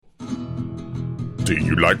Do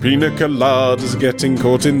you like pina coladas getting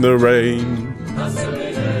caught in the rain?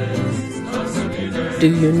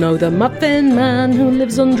 Do you know the Muffin Man who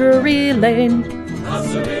lives on Drury Lane?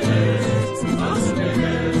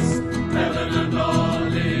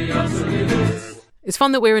 It's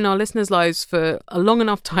fun that we're in our listeners' lives for a long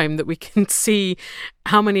enough time that we can see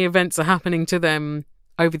how many events are happening to them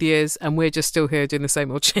over the years, and we're just still here doing the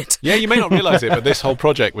same old shit. Yeah, you may not realise it, but this whole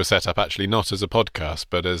project was set up actually not as a podcast,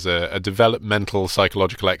 but as a developmental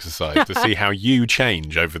psychological exercise to see how you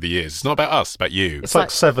change over the years. It's not about us, it's about you. It's like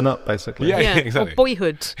 7-Up, basically. Yeah, exactly. Or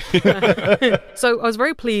Boyhood. So I was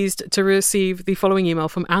very pleased to receive the following email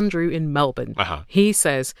from Andrew in Melbourne. Uh-huh. He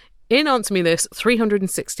says, in Answer Me This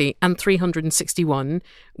 360 and 361,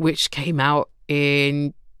 which came out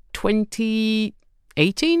in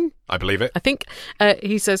 2018, I believe it. I think,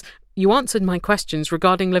 he says, you answered my questions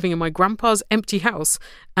regarding living in my grandpa's empty house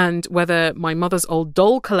and whether my mother's old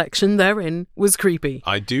doll collection therein was creepy.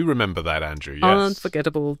 I do remember that, Andrew, yes.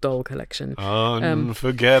 Unforgettable doll collection.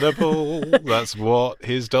 Unforgettable. That's what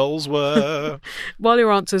his dolls were. While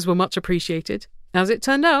your answers were much appreciated, as it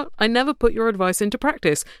turned out, I never put your advice into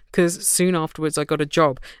practice because soon afterwards I got a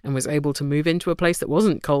job and was able to move into a place that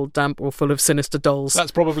wasn't cold, damp or full of sinister dolls.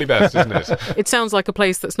 That's probably best, isn't it? It sounds like a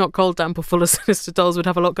place that's not cold, damp or full of sinister dolls would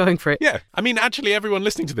have a lot going for it. Yeah. I mean, actually, everyone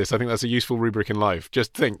listening to this, I think that's a useful rubric in life.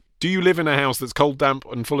 Just think, do you live in a house that's cold, damp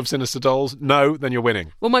and full of sinister dolls? No, then you're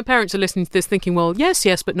winning. Well, my parents are listening to this thinking, well,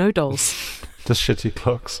 yes, but no dolls. Just shitty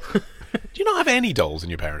clocks. Do you not have any dolls in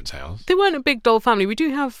your parents' house? They weren't a big doll family. We do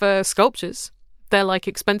have sculptures. They're like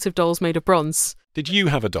expensive dolls made of bronze. Did you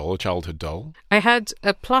have a doll, a childhood doll? I had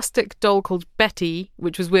a plastic doll called Betty,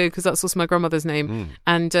 which was weird because that's also my grandmother's name.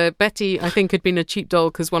 And Betty, I think, had been a cheap doll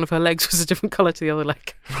because one of her legs was a different colour to the other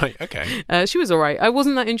leg. Right, okay. She was all right. I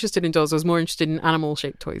wasn't that interested in dolls. I was more interested in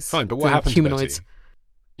animal-shaped toys. Fine, but what happened humanoids. to Betty?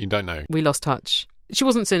 You don't know. We lost touch. She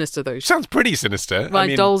wasn't sinister, though. Sounds pretty sinister.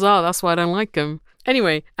 Like dolls are, that's why I don't like them.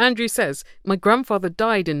 Anyway, Andrew says, my grandfather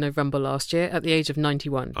died in November last year at the age of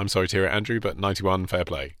 91. I'm sorry to hear it, Andrew, but 91, fair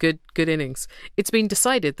play. Good innings. It's been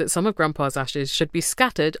decided that some of Grandpa's ashes should be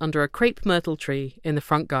scattered under a crepe myrtle tree in the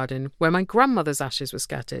front garden where my grandmother's ashes were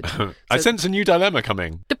scattered. I sense a new dilemma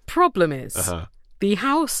coming. The problem is, the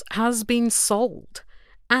house has been sold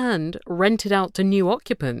and rented out to new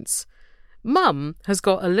occupants. Mum has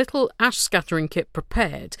got a little ash scattering kit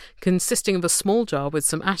prepared, consisting of a small jar with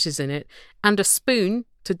some ashes in it and a spoon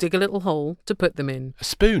to dig a little hole to put them in. A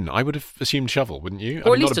spoon? I would have assumed shovel, wouldn't you?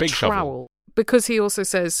 Or at least not a big trowel. shovel. Because he also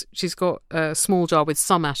says she's got a small jar with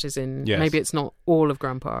some ashes in. Yes. Maybe it's not all of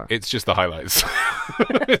Grandpa. It's just the highlights.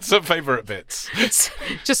 It's some favourite bits. It's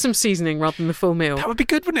just some seasoning rather than the full meal. That would be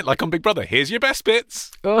good, wouldn't it? Like on Big Brother. Here's your best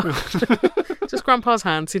bits. Oh. Just Grandpa's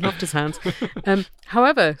hands. He loved his hands.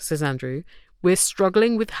 However, says Andrew, we're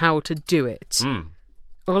struggling with how to do it.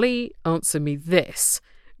 Ollie, answer me this.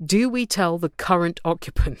 Do we tell the current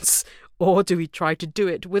occupants or do we try to do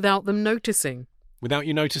it without them noticing? Without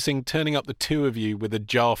you noticing, turning up the two of you with a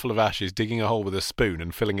jar full of ashes, digging a hole with a spoon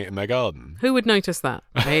and filling it in their garden. Who would notice that?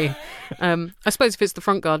 Hey? I suppose if it's the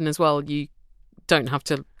front garden as well, you don't have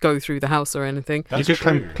to go through the house or anything. You could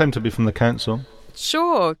claim to be from the council.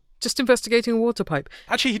 Sure. Just investigating a water pipe.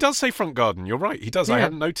 Actually, he does say front garden. You're right. He does. Yeah. I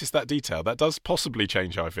hadn't noticed that detail. That does possibly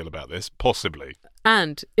change how I feel about this. Possibly.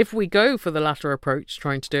 And if we go for the latter approach,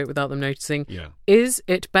 trying to do it without them noticing, Yeah. is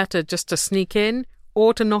it better just to sneak in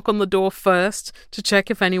or to knock on the door first to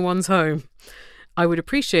check if anyone's home? I would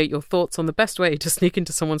appreciate your thoughts on the best way to sneak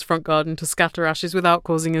into someone's front garden to scatter ashes without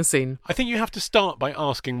causing a scene. I think you have to start by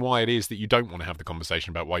asking why it is that you don't want to have the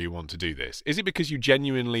conversation about why you want to do this. Is it because you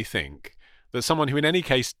genuinely think that someone who in any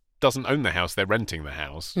case doesn't own the house, they're renting the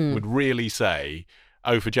house, would really say,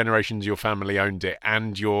 oh, for generations your family owned it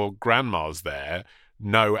and your grandma's there,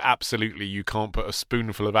 no, absolutely you can't put a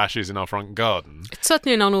spoonful of ashes in our front garden? It's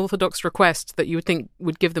certainly an unorthodox request that you would think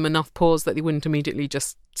would give them enough pause that they wouldn't immediately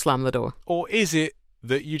just slam the door. Or is it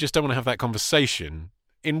that you just don't want to have that conversation?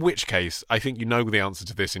 In which case, I think you know the answer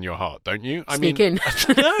to this in your heart, don't you? Sneak in.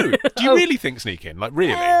 No. Do you really think sneak in? Like,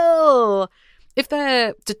 really? Well, if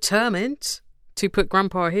they're determined to put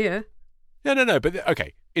Grandpa here. No. But,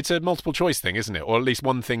 okay, it's a multiple choice thing, isn't it? Or at least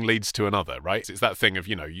one thing leads to another, right? It's that thing of,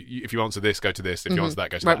 if you answer this, go to this. If you answer that,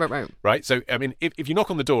 go to that. Right. Right? So, I mean, if you knock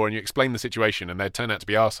on the door and you explain the situation and they turn out to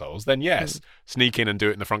be arseholes, then yes, sneak in and do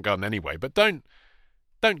it in the front garden anyway. But don't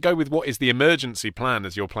go with what is the emergency plan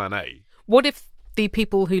as your plan A. What if the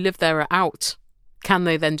people who live there are out? Can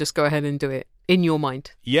they then just go ahead and do it, in your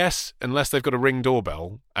mind? Yes, unless they've got a Ring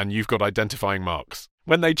doorbell and you've got identifying marks.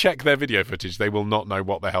 When they check their video footage, they will not know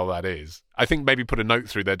what the hell that is. I think maybe put a note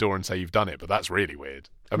through their door and say you've done it, but that's really weird.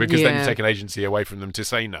 Because then you take an agency away from them to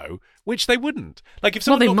say no, which they wouldn't. Like if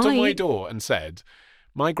someone knocked on my door and said,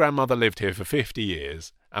 my grandmother lived here for 50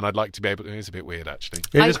 years and I'd like to be able to... It's a bit weird, actually.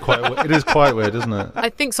 It is quite weird, isn't it? I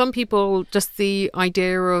think some people, just the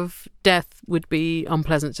idea of death would be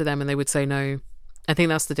unpleasant to them and they would say no. I think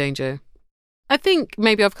that's the danger. I think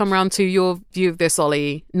maybe I've come around to your view of this,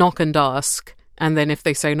 Ollie. Knock and ask. And then if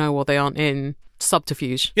they say no or they aren't in,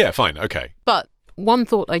 subterfuge. Yeah, fine, okay. But one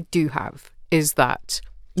thought I do have is that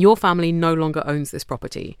your family no longer owns this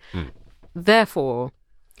property. Therefore,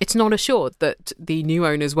 it's not assured that the new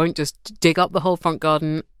owners won't just dig up the whole front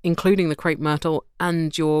garden, including the crepe myrtle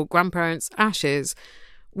and your grandparents' ashes.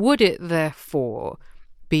 Would it therefore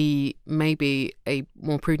be maybe a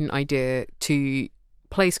more prudent idea to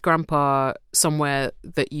place Grandpa somewhere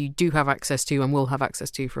that you do have access to and will have access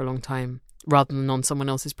to for a long time, rather than on someone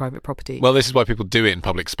else's private property? Well, this is why people do it in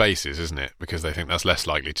public spaces, isn't it? Because they think that's less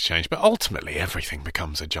likely to change. But ultimately, everything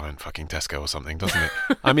becomes a giant fucking Tesco or something, doesn't it?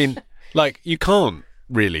 I mean, like, you can't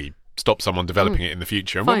really stop someone developing it in the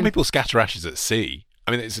future. And when people scatter ashes at sea,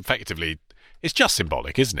 I mean, it's effectively... It's just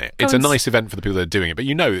symbolic, isn't it? It's a nice event for the people that are doing it, but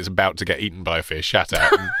you know it's about to get eaten by a fish, shat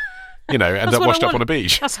out, and, you know, end up washed up on a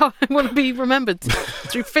beach. That's how I want to be remembered,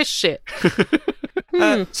 through fish shit.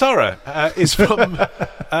 Sarah is from...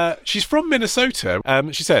 she's from Minnesota.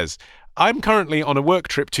 She says... I'm currently on a work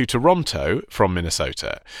trip to Toronto from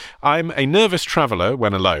Minnesota. I'm a nervous traveller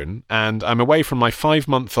when alone, and I'm away from my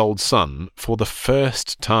 5-month-old son for the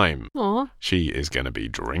first time. Aww. She is going to be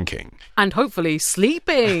drinking. And hopefully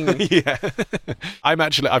sleeping. Yeah.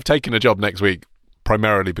 I've taken a job next week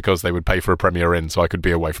primarily because they would pay for a Premier Inn so I could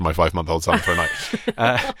be away from my 5-month-old son for a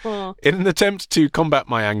night. In an attempt to combat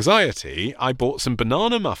my anxiety, I bought some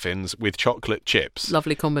banana muffins with chocolate chips.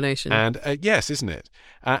 Lovely combination. And yes, isn't it?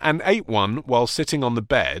 And ate one while sitting on the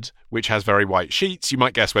bed, which has very white sheets. You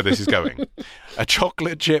might guess where this is going. A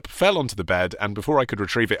chocolate chip fell onto the bed, and before I could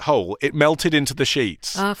retrieve it whole, it melted into the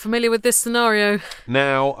sheets. Familiar with this scenario.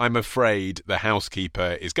 Now I'm afraid the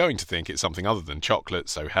housekeeper is going to think it's something other than chocolate,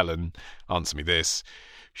 so Helen, answer me this.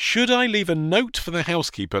 Should I leave a note for the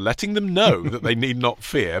housekeeper letting them know that they need not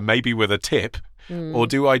fear, maybe with a tip, or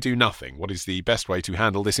do I do nothing? What is the best way to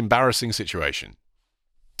handle this embarrassing situation?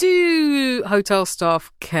 Do hotel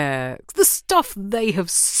staff care? The stuff they have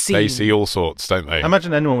seen. They see all sorts, don't they? I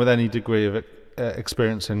imagine anyone with any degree of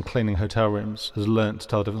experience in cleaning hotel rooms has learnt to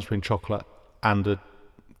tell the difference between chocolate and a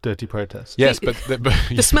dirty protest. Yes, but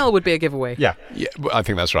the smell would be a giveaway. Yeah, I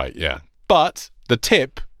think that's right, yeah. But the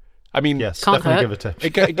tip, I mean... Yes, can't definitely hurt. give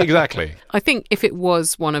a tip. Exactly. I think if it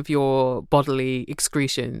was one of your bodily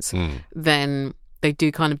excretions, then they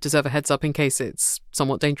do kind of deserve a heads up in case it's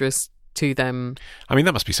somewhat dangerous to them. I mean,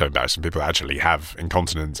 that must be so embarrassing. People actually have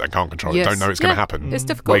incontinence and can't control it, don't know it's going to happen. It's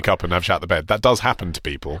difficult. Wake up and have shat the bed. That does happen to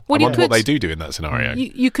people. I wonder what they do in that scenario.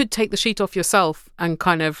 You could take the sheet off yourself and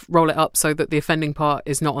kind of roll it up so that the offending part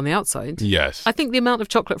is not on the outside. Yes. I think the amount of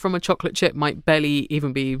chocolate from a chocolate chip might barely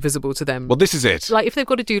even be visible to them. Well, this is it. Like, if they've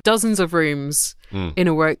got to do dozens of rooms in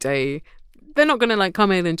a workday, they're not going to, like,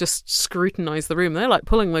 come in and just scrutinise the room. They're, like,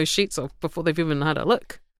 pulling those sheets off before they've even had a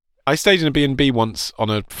look. I stayed in a B&B once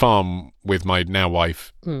on a farm with my now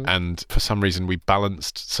wife, and for some reason we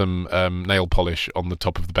balanced some nail polish on the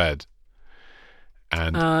top of the bed.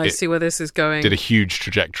 And I see where this is going. Did a huge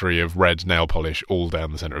trajectory of red nail polish all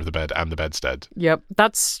down the centre of the bed and the bedstead. Yep,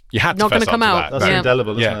 that's you had to not going to come out. That's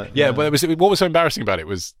indelible, isn't it? Yeah, but what was so embarrassing about it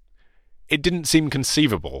was it didn't seem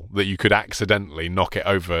conceivable that you could accidentally knock it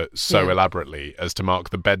over so elaborately as to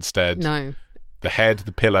mark the bedstead. No. The head,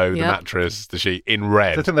 the pillow, the mattress, the sheet in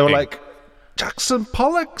red. I think they were like, Jackson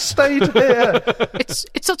Pollock stayed here. It's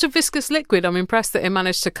such a viscous liquid. I'm impressed that it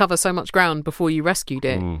managed to cover so much ground before you rescued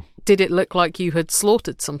it. Did it look like you had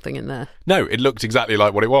slaughtered something in there? No, it looked exactly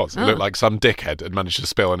like what it was. It looked like some dickhead had managed to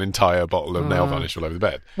spill an entire bottle of nail varnish all over the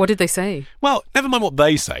bed. What did they say? Well, never mind what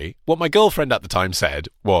they say. What my girlfriend at the time said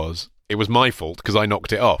was, it was my fault because I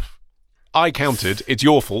knocked it off. I countered, it's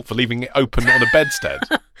your fault for leaving it open on a bedstead.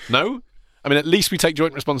 No? I mean, at least we take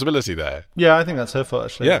joint responsibility there. Yeah, I think that's her fault,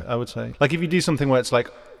 actually. Yeah. I would say. Like, if you do something where it's like,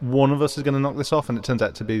 one of us is going to knock this off and it turns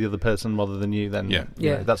out to be the other person rather than you, then you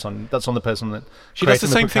know, that's on the person that she does the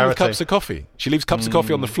same thing with cups of coffee. She leaves cups of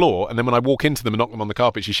coffee on the floor, and then when I walk into them and knock them on the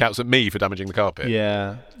carpet, she shouts at me for damaging the carpet.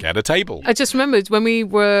 Yeah. Get a table. I just remembered when we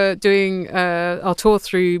were doing our tour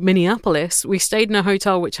through Minneapolis, we stayed in a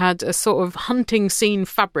hotel which had a sort of hunting scene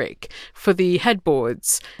fabric for the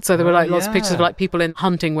headboards. So there were like lots of pictures of like people in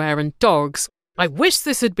hunting wear and dogs. I wish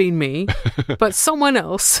this had been me, but someone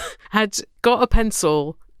else had got a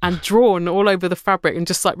pencil and drawn all over the fabric and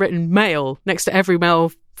just like written male next to every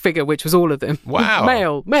male figure, which was all of them. Wow.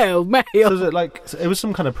 Male. So is it like, it was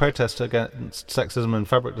some kind of protest against sexism in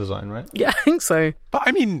fabric design, right? Yeah, I think so. But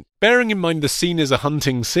I mean, bearing in mind the scene is a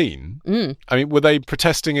hunting scene, I mean, were they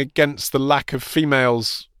protesting against the lack of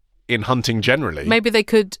females in hunting generally? Maybe they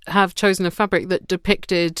could have chosen a fabric that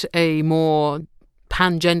depicted a more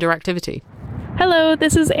pan-gender activity. Hello,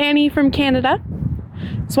 this is Annie from Canada.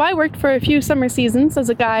 So I worked for a few summer seasons as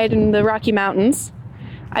a guide in the Rocky Mountains.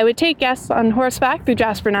 I would take guests on horseback through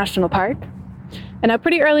Jasper National Park. And now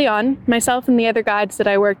pretty early on, myself and the other guides that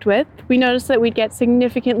I worked with, we noticed that we'd get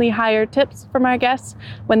significantly higher tips from our guests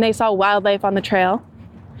when they saw wildlife on the trail.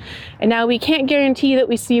 And now we can't guarantee that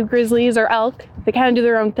we see grizzlies or elk. They kind of do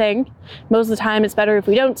their own thing. Most of the time it's better if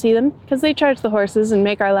we don't see them because they charge the horses and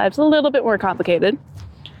make our lives a little bit more complicated.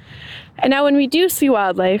 And now when we do see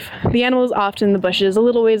wildlife, the animal is often in the bushes a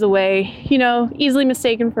little ways away, easily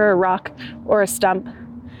mistaken for a rock or a stump.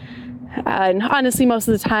 And honestly, most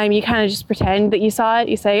of the time, you kind of just pretend that you saw it.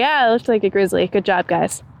 You say, yeah, it looked like a grizzly. Good job,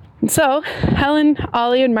 guys. And so, Helen,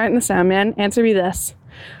 Ollie, and Martin the Soundman answer me this.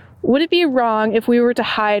 Would it be wrong if we were to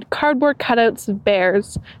hide cardboard cutouts of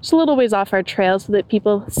bears just a little ways off our trail so that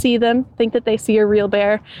people see them, think that they see a real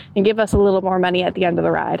bear, and give us a little more money at the end of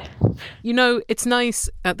the ride? It's nice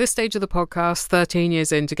at this stage of the podcast, 13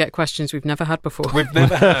 years in, to get questions we've never had before. We've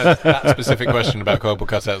never had that specific question about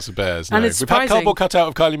cardboard cutouts of bears. No. And it's We've had surprising. cardboard cutout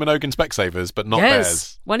of Kylie Minogue in Specsavers, but not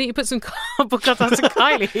bears. Why don't you put some cardboard cutouts of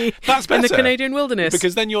Kylie That's in the better. Canadian wilderness?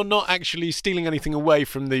 Because then you're not actually stealing anything away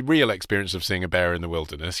from the real experience of seeing a bear in the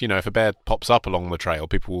wilderness. If a bear pops up along the trail,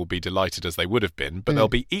 people will be delighted as they would have been, but they'll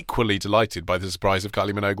be equally delighted by the surprise of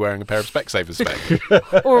Kylie Minogue wearing a pair of Specsavers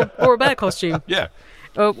spec. or a bear costume. Yeah.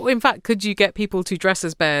 In fact, could you get people to dress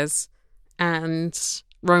as bears and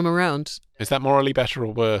roam around? Is that morally better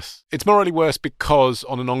or worse? It's morally worse because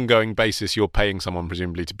on an ongoing basis you're paying someone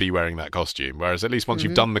presumably to be wearing that costume, whereas at least once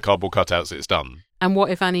you've done the cardboard cutouts, it's done. And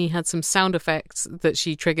what if Annie had some sound effects that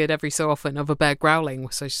she triggered every so often of a bear growling?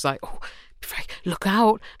 So she's like, oh, look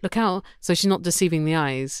out, look out. So she's not deceiving the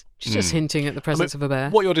eyes. She's just hinting at the presence of a bear.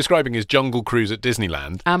 What you're describing is Jungle Cruise at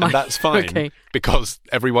Disneyland, Am I? and that's fine Okay. because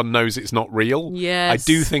everyone knows it's not real. Yes. I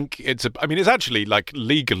do think it's actually like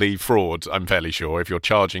legally fraud, I'm fairly sure, if you're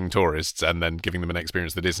charging tourists and then giving them an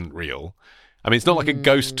experience that isn't real. It's not like a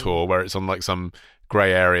ghost tour where it's on like some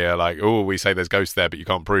grey area, like, oh, we say there's ghosts there, but you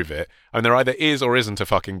can't prove it. There either is or isn't a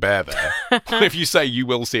fucking bear there. If you say you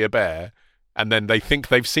will see a bear, and then they think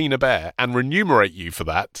they've seen a bear and remunerate you for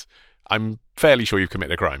that, I'm fairly sure you've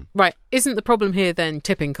committed a crime. Right. Isn't the problem here then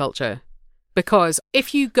tipping culture? Because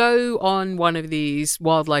if you go on one of these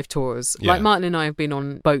wildlife tours, like Martin and I have been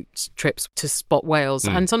on boat trips to spot whales,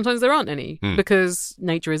 and sometimes there aren't any because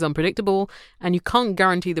nature is unpredictable and you can't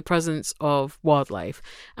guarantee the presence of wildlife.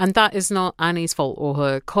 And that is not Annie's fault or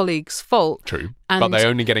her colleagues' fault. True. And But they're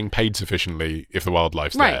only getting paid sufficiently if the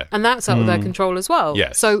wildlife's right, there. and that's out of their control as well.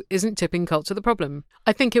 Yes. So isn't tipping culture the problem?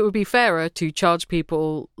 I think it would be fairer to charge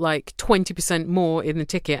people like 20% more in the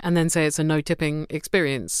ticket and then say it's a no tipping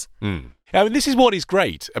experience. This is what is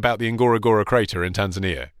great about the Ngorongoro crater in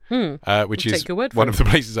Tanzania, which I'll is take your word for one it. of the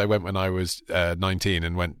places I went when I was 19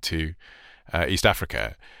 and went to East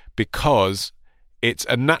Africa, because it's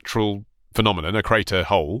a natural phenomenon, a crater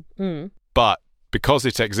hole, but because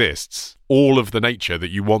it exists, all of the nature that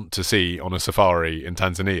you want to see on a safari in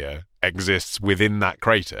Tanzania exists within that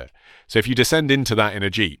crater. So if you descend into that in a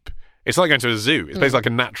jeep, it's like going to a zoo. It's basically like a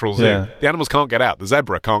natural zoo. Yeah. The animals can't get out. The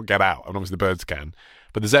zebra can't get out, and obviously the birds can.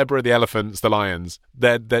 But the zebra, the elephants, the lions,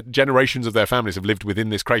 their generations of their families have lived within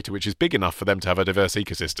this crater, which is big enough for them to have a diverse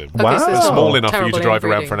ecosystem. Okay, so Wow. it's not Small enough for you to terrible drive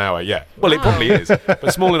around inbreeding. for an hour, yeah. Well, it probably is,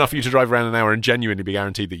 but small enough for you to drive around an hour and genuinely be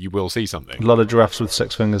guaranteed that you will see something. A lot of giraffes with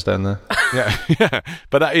 6 fingers down there. Yeah.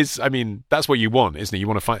 But that is, that's what you want, isn't it? You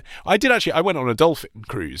want to find... I went on a dolphin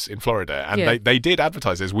cruise in Florida, and they did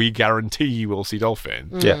advertise this, we guarantee you will see dolphin.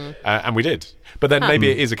 Yeah. And we did. But then maybe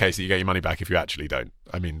it is a case that you get your money back if you actually don't.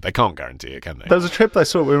 They can't guarantee it, can they? There was a trip I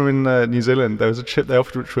saw when we were in New Zealand. There was a trip they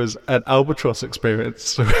offered which was an albatross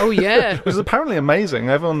experience. Oh, yeah. It was apparently amazing.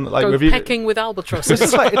 Everyone Go reviewed pecking with albatrosses.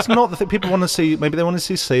 It's like, it's not the thing people want to see. Maybe they want to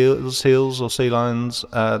see seals or sea lions.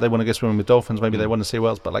 They want to go swimming with dolphins. Maybe they want to see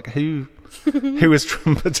whales. But like, who is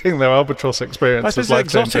trumpeting their albatross experience? I suppose as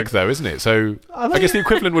it's life-changing? exotic, though, isn't it? So I guess the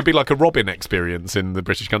equivalent would be like a robin experience in the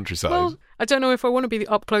British countryside. Well, I don't know if I want to be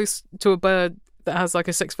up close to a bird that has like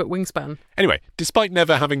a 6-foot wingspan. Anyway, despite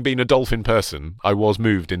never having been a dolphin person, I was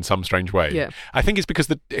moved in some strange way. Yeah. I think it's because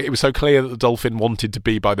it was so clear that the dolphin wanted to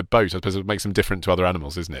be by the boat. I suppose it makes them different to other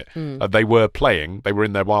animals, isn't it? They were playing, they were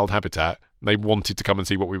in their wild habitat, they wanted to come and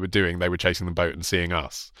see what we were doing. They were chasing the boat and seeing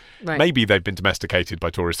us. Right. Maybe they've been domesticated by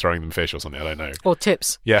tourists throwing them fish or something, I don't know. Or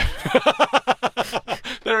tips. Yeah.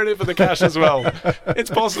 They're in it for the cash as well. It's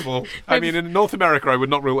possible. I mean, in North America, I would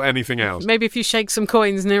not rule anything out. Maybe if you shake some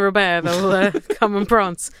coins near a bear, they'll come and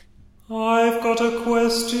prance. I've got a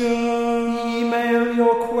question. Email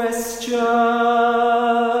your question. To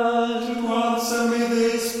answer me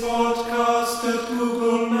this podcast at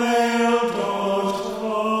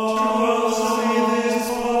googlemail.com. To answer me this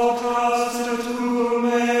podcast at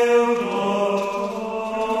googlemail.com.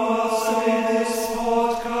 To answer me this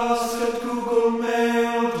podcast at googlemail.com.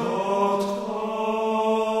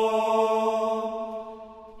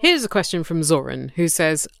 Here's a question from Zoran, who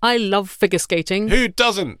says, I love figure skating. Who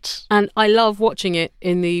doesn't? And I love watching it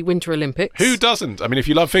in the Winter Olympics. Who doesn't? I mean, if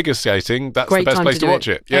you love figure skating, that's Great the best time place to do watch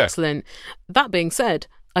it. Yeah. Excellent. That being said,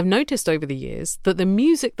 I've noticed over the years that the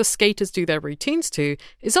music the skaters do their routines to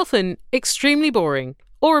is often extremely boring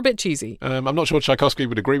or a bit cheesy. I'm not sure Tchaikovsky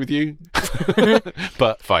would agree with you,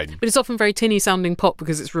 but fine. But it's often very tinny sounding pop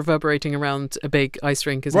because it's reverberating around a big ice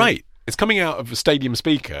rink, isn't it? Right. It's coming out of a stadium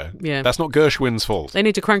speaker. Yeah. That's not Gershwin's fault. They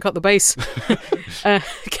need to crank up the bass,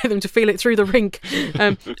 get them to feel it through the rink.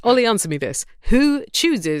 Ollie, answer me this. Who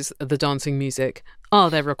chooses the dancing music? Are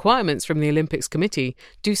there requirements from the Olympics Committee?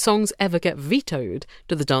 Do songs ever get vetoed?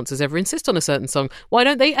 Do the dancers ever insist on a certain song? Why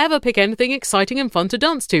don't they ever pick anything exciting and fun to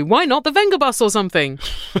dance to? Why not the Venga Bus or something?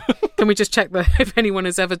 Can we just check if anyone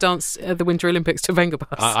has ever danced at the Winter Olympics to Venga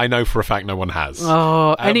Bus? I know for a fact no one has.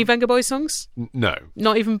 Oh, any Venga Boy songs? No.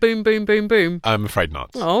 Not even Boom, Boom, Boom, Boom? I'm afraid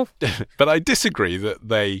not. Oh. But I disagree that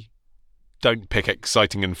they don't pick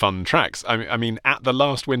exciting and fun tracks. I mean, at the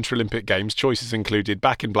last Winter Olympic Games, choices included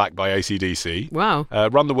Back in Black by AC/DC, Wow.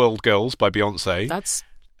 Run the World Girls by Beyoncé, That's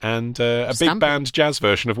and a big stamping. band jazz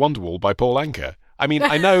version of Wonderwall by Paul Anka. I mean,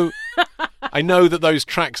 I know that those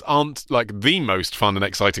tracks aren't like the most fun and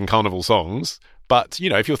exciting carnival songs, but, you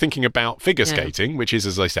know, if you're thinking about figure skating, which is,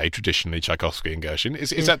 as I say, traditionally Tchaikovsky and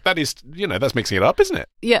Gershwin, that is, you know, that's mixing it up, isn't it?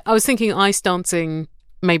 Yeah, I was thinking ice dancing,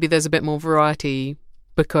 maybe there's a bit more variety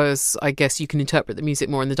because I guess you can interpret the music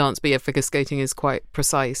more in the dance, but yeah, figure skating is quite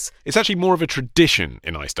precise. It's actually more of a tradition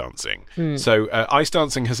in ice dancing. So ice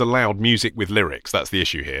dancing has allowed music with lyrics. That's the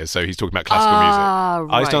issue here. So he's talking about classical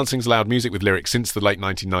music. Right. Ice dancing's allowed music with lyrics since the late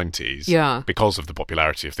 1990s. Yeah. Because of the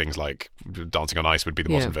popularity of things like Dancing on Ice would be the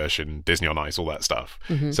modern version, Disney on Ice, all that stuff.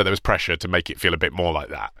 So there was pressure to make it feel a bit more like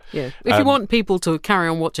that. Yeah. If you want people to carry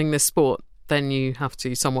on watching this sport, then you have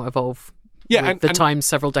to somewhat evolve. Yeah, with the times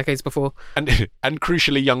several decades before. And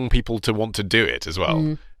crucially, young people to want to do it as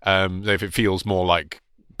well. If it feels more like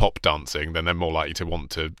pop dancing, then they're more likely to want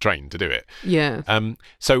to train to do it. Yeah.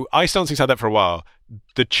 So ice dancing's had that for a while.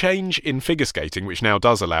 The change in figure skating, which now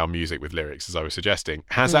does allow music with lyrics, as I was suggesting,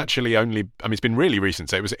 has actually only... I mean, it's been really recent.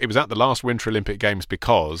 So it was at the last Winter Olympic Games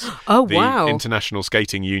because the International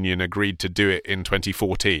Skating Union agreed to do it in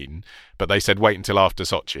 2014, but they said wait until after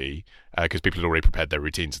Sochi because people had already prepared their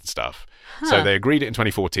routines and stuff. So they agreed it in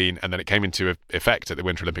 2014, and then it came into effect at the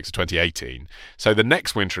Winter Olympics of 2018. So the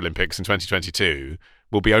next Winter Olympics in 2022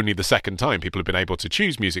 will be only the second time people have been able to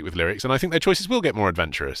choose music with lyrics, and I think their choices will get more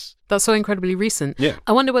adventurous. That's so incredibly recent. Yeah.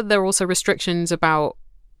 I wonder whether there are also restrictions about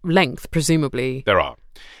length, presumably. There are.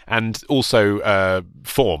 And also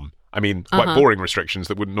form. I mean, quite boring restrictions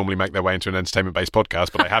that wouldn't normally make their way into an entertainment-based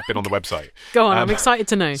podcast, but they have been on the website. Go on, I'm excited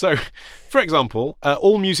to know. So, for example,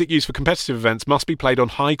 all music used for competitive events must be played on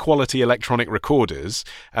high-quality electronic recorders,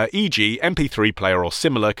 e.g. MP3 player or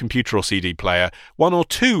similar computer or CD player, one or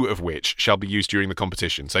two of which shall be used during the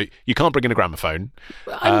competition. So you can't bring in a gramophone.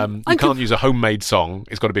 You can't use a homemade song.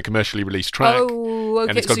 It's got to be a commercially released track. Oh, okay.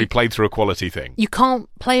 And it's got to be played through a quality thing. You can't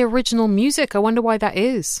play original music. I wonder why that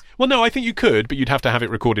is. Well, no, I think you could, but you'd have to have it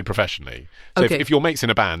recorded professionally. So Okay. if your mate's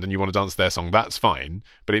in a band and you want to dance their song, that's fine,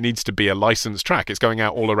 but it needs to be a licensed track. It's going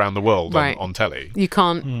out all around the world Right. on telly. You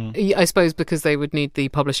can't, I suppose, because they would need the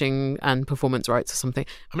publishing and performance rights or something.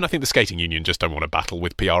 I mean, I think the skating union just don't want to battle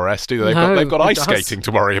with PRS, do they? No, They've got it ice does. skating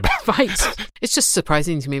to worry about. Right. It's just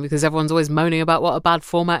surprising to me because everyone's always moaning about what a bad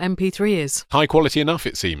format MP3 is. High quality enough,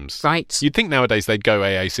 it seems. Right. You'd think nowadays they'd go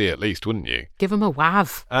AAC at least, wouldn't you? Give them a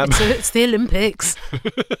WAV. It's the Olympics.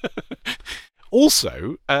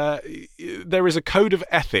 Also, there is a code of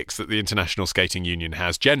ethics that the International Skating Union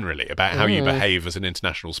has generally about how you behave as an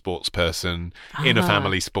international sports person in a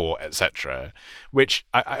family sport, etc. Which,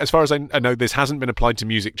 as far as I know, this hasn't been applied to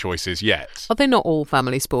music choices yet. Are they not all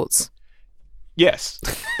family sports? Yes,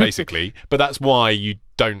 basically. But that's why you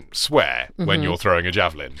don't swear when you're throwing a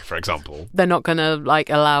javelin, for example. They're not going to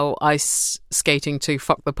allow ice skating to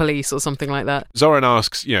fuck the police or something like that. Zoran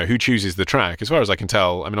asks, who chooses the track? As far as I can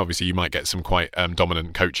tell, I mean, obviously you might get some quite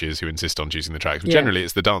dominant coaches who insist on choosing the tracks, but generally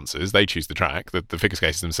it's the dancers. They choose the track, the figure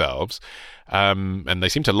skaters themselves. And they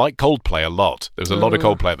seem to like Coldplay a lot. There was a lot of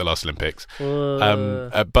Coldplay at the last Olympics.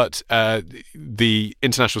 But the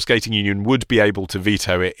International Skating Union would be able to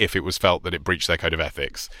veto it if it was felt that it breached their code of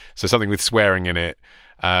ethics. So something with swearing in it,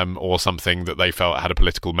 or something that they felt had a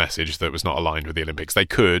political message that was not aligned with the Olympics. They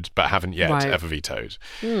could, but haven't yet ever vetoed.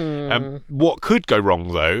 What could go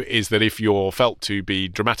wrong, though, is that if you're felt to be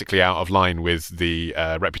dramatically out of line with the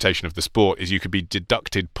reputation of the sport, is you could be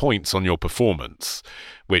deducted points on your performance,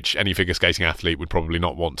 which any figure skating athlete would probably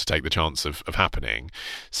not want to take the chance of happening.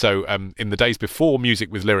 So in the days before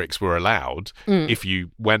music with lyrics were allowed, if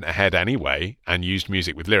you went ahead anyway and used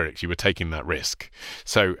music with lyrics, you were taking that risk.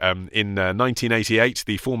 So in 1988,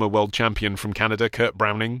 the former world champion from Canada, Kurt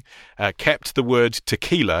Browning, kept the word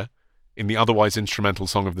tequila in the otherwise instrumental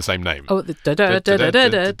song of the same name. Oh, the tequila.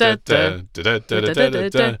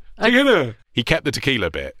 He kept the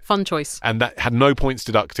tequila bit. Fun choice. And that had no points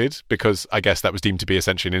deducted because I guess that was deemed to be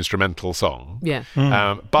essentially an instrumental song. Yeah.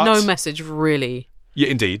 But no message, really. Yeah,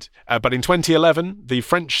 indeed. But in 2011, the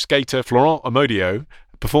French skater Florent Amodio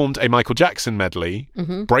performed a Michael Jackson medley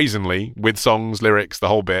brazenly with songs, lyrics, the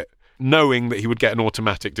whole bit, knowing that he would get an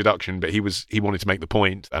automatic deduction, but he wanted to make the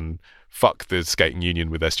point and fuck the skating union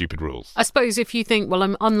with their stupid rules. I suppose if you think, well,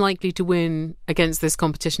 I'm unlikely to win against this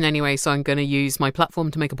competition anyway, so I'm going to use my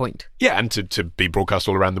platform to make a point. Yeah, and to be broadcast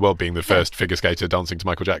all around the world, being the first figure skater dancing to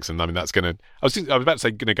Michael Jackson. I mean, that's going to... I was about to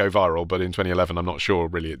say going to go viral, but in 2011, I'm not sure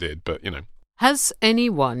really it did, but, Has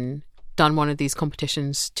anyone done one of these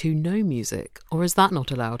competitions to no music, or is that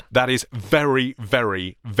not allowed? That is very,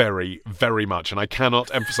 very, very, very much, and I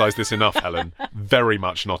cannot emphasise this enough, Helen, very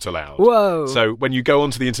much not allowed. Whoa. So when you go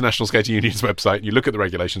onto the International Skating Union's website and you look at the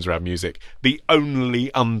regulations around music, the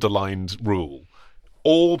only underlined rule,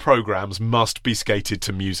 all programmes must be skated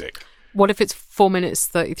to music. What if it's 4 minutes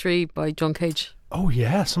 33 by John Cage? Oh,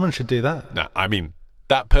 yeah, someone should do that. No, I mean...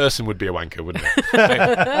 that person would be a wanker, wouldn't it?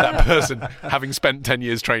 That person, having spent 10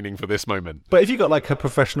 years training for this moment. But if you got a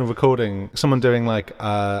professional recording, someone doing I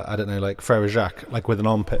don't know, Frère Jacques, with an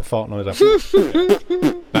armpit fart noise,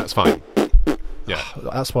 that's fine. Yeah,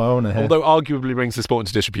 that's what I want to hear. Although arguably brings the sport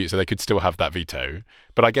into disrepute, so they could still have that veto.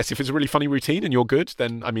 But I guess if it's a really funny routine and you're good,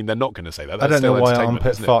 then they're not going to say that. That's I don't know why armpit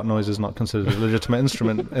isn't it? fart noise is not considered a legitimate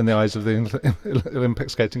instrument in the eyes of the Olympic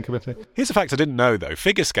Skating Committee. Here's a fact I didn't know, though.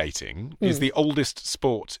 Figure skating is the oldest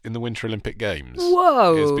sport in the Winter Olympic Games.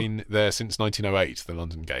 Whoa! It's been there since 1908, the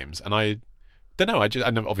London Games. And I don't know, I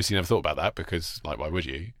obviously never thought about that because, why would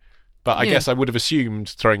you? But I guess I would have assumed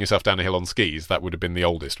throwing yourself down a hill on skis, that would have been the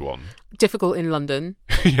oldest one. Difficult in London.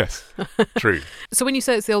 Yes, true. So when you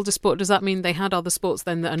say it's the oldest sport, does that mean they had other sports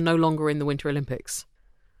then that are no longer in the Winter Olympics?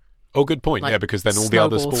 Oh, good point. Yeah, because then all the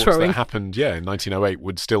other sports that happened, in 1908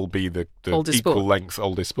 would still be the equal length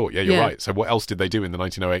oldest sport. Yeah, you're right. So what else did they do in the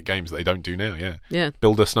 1908 games that they don't do now? Yeah. Yeah.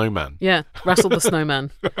 Build a snowman. Yeah. Wrestle the snowman.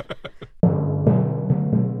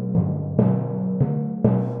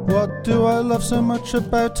 What do I love so much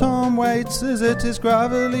about Tom Waits? Is it his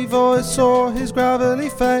gravelly voice or his gravelly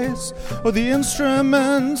face? Or the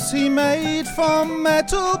instruments he made from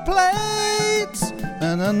metal plates?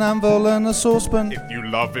 And an anvil and a saucepan. If you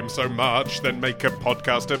love him so much, then make a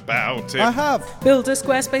podcast about it. I have. Build a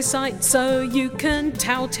Squarespace site so you can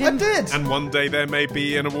tout him. I did. And one day there may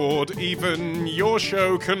be an award even your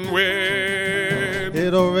show can win.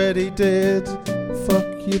 It already did.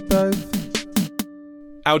 Fuck you both.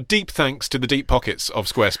 Our deep thanks to the deep pockets of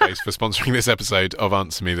Squarespace for sponsoring this episode of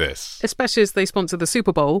Answer Me This. Especially as they sponsor the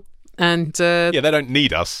Super Bowl. And yeah, they don't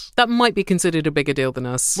need us. That might be considered a bigger deal than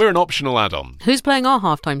us. We're an optional add-on. Who's playing our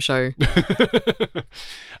halftime show?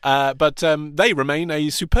 But they remain a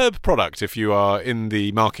superb product if you are in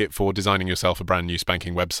the market for designing yourself a brand new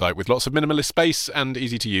spanking website with lots of minimalist space and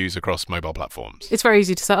easy to use across mobile platforms. It's very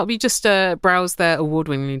easy to set up. You just browse their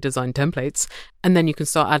award-winningly designed templates, and then you can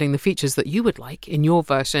start adding the features that you would like in your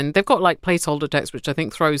version. They've got placeholder text, which I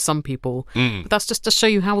think throws some people. But that's just to show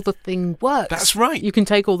you how the thing works. That's right. You can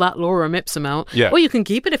take all that lorem ipsum out, yeah. Or you can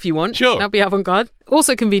keep it if you want. Sure. That'd be avant-garde.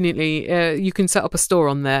 Also, conveniently, you can set up a store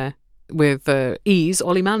on there with ease.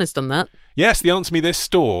 Ollie Mann has done that. Yes, the Answer Me This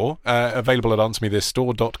store, available at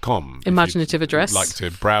answermethisstore.com. Imaginative address. Like to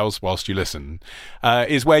browse whilst you listen,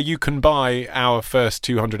 is where you can buy our first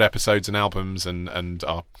 200 episodes and albums and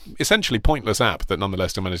our essentially pointless app that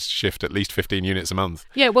nonetheless still managed to shift at least 15 units a month.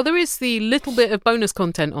 Yeah, well, there is the little bit of bonus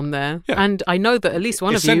content on there. Yeah. And I know that at least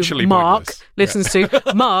one of you, Essentially Mark, pointless. listens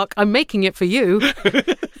to. Mark, I'm making it for you.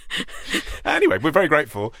 Anyway, we're very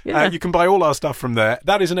grateful. Yeah. You can buy all our stuff from there.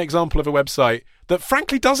 That is an example of a website that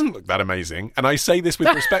frankly doesn't look that amazing. And I say this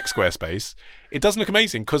with respect, Squarespace. It doesn't look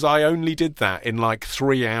amazing because I only did that in like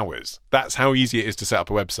 3 hours. That's how easy it is to set up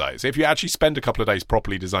a website. So if you actually spend a couple of days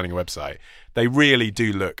properly designing a website, they really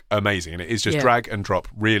do look amazing. And it is just drag and drop,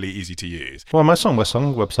 really easy to use. Well, my Song by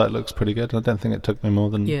Song website looks pretty good. I don't think it took me more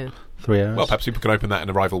than 3 hours. Well, perhaps people can open that in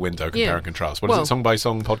a rival window, compare and contrast. What is it?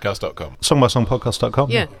 Songbysongpodcast.com.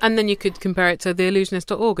 Songbysongpodcast.com. Yeah, and then you could compare it to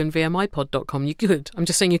theillusionist.org and vmipod.com. You could. I'm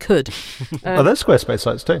just saying you could. Oh, there's Squarespace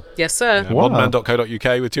sites too. Yes, sir. Wow.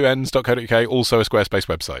 Modernman.co.uk with 2 N's.co.uk, also a Squarespace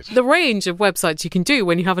website. The range of websites you can do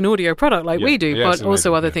when you have an audio product like we do, but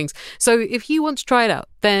also other things. So if you want to try it out,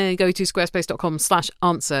 then go to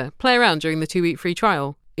squarespace.com/answer. Play around during the 2-week free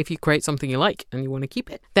trial. If you create something you like and you want to keep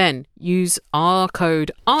it, then use our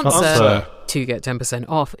code ANSWER to get 10%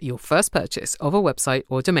 off your first purchase of a website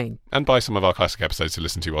or domain. And buy some of our classic episodes to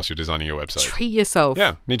listen to whilst you're designing your website. Treat yourself.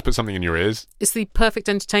 Yeah, need to put something in your ears. It's the perfect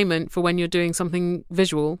entertainment for when you're doing something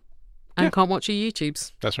visual and can't watch your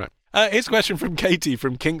YouTubes. That's right. Here's a question from Katie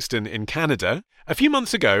from Kingston in Canada. A few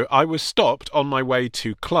months ago, I was stopped on my way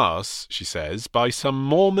to class, she says, by some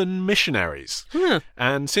Mormon missionaries.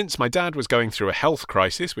 And since my dad was going through a health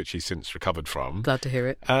crisis, which he's since recovered from, Glad to hear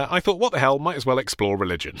it. I thought, what the hell, might as well explore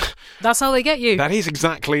religion. That's how they get you. That is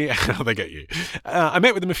exactly how they get you. I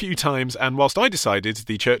met with them a few times, and whilst I decided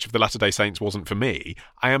the Church of the Latter-day Saints wasn't for me,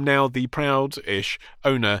 I am now the proud-ish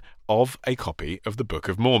owner of a copy of the Book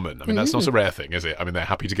of Mormon. I mean, that's not a rare thing, is it? I mean, they're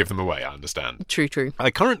happy to give them away, I understand. True.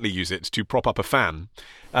 I currently use it to prop up a fan,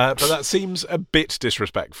 but that seems a bit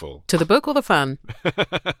disrespectful. To the book or the fan?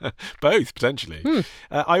 Both, potentially.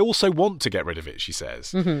 I also want to get rid of it, she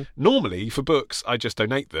says. Normally, for books, I just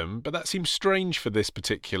donate them, but that seems strange for this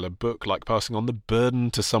particular book, like passing on the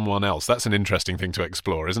burden to someone else. That's an interesting thing to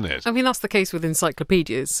explore, isn't it? I mean, that's the case with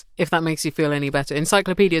encyclopedias, if that makes you feel any better.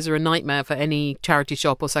 Encyclopedias are a nightmare for any charity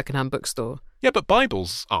shop or secondhand bookstore. Yeah, but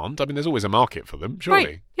Bibles aren't. I mean, there's always a market for them, surely.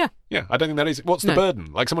 Right, yeah. Yeah, I don't think that is. What's the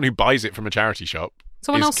burden? Like someone who buys it from a charity shop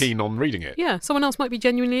someone is else keen on reading it. Yeah, someone else might be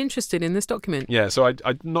genuinely interested in this document. Yeah, so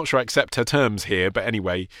I'm not sure I accept her terms here, but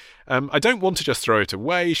anyway, I don't want to just throw it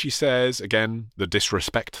away, she says. Again, the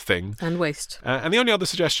disrespect thing. And waste. And the only other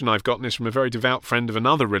suggestion I've gotten is from a very devout friend of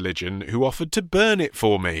another religion who offered to burn it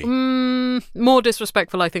for me. More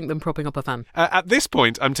disrespectful, I think, than propping up a fan. At this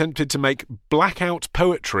point, I'm tempted to make blackout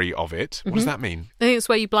poetry of it. What does that mean? I think it's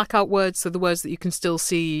where you black out words, so the words that you can still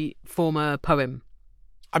see form a poem.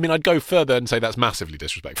 I mean, I'd go further and say that's massively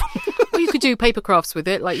disrespectful. Or you could do paper crafts with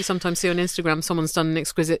it, like you sometimes see on Instagram. Someone's done an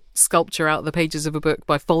exquisite sculpture out of the pages of a book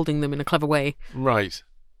by folding them in a clever way. Right.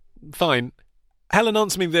 Fine. Helen,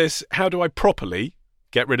 answer me this. How do I properly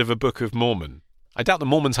get rid of a Book of Mormon? I doubt the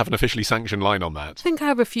Mormons have an officially sanctioned line on that. I think I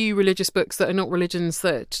have a few religious books that are not religions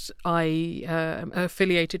that I am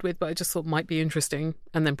affiliated with, but I just thought might be interesting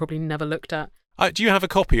and then probably never looked at. Do you have a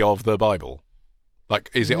copy of the Bible? Like,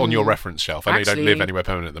 is it on your reference shelf? I know you don't Actually, live anywhere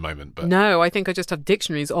permanent at the moment, but no, I think I just have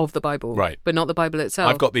dictionaries of the Bible, right, but not the Bible itself.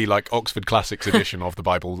 I've got the Oxford Classics edition of the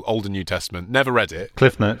Bible, Old and New Testament. Never read it.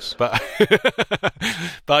 Cliff Notes. But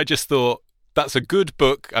I just thought that's a good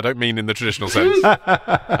book. I don't mean in the traditional sense.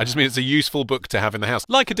 I just mean it's a useful book to have in the house,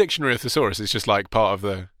 like a dictionary of thesaurus. It's just like part of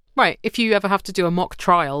the. Right, if you ever have to do a mock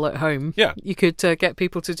trial at home, you could get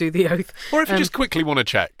people to do the oath. Or if you just quickly want to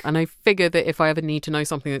check. And I figure that if I ever need to know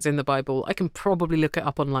something that's in the Bible, I can probably look it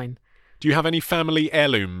up online. Do you have any family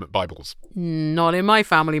heirloom Bibles? Not in my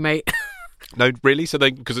family, mate. No, really? So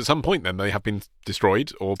because at some point then they have been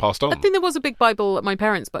destroyed or passed on? I think there was a big Bible at my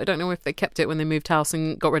parents', but I don't know if they kept it when they moved house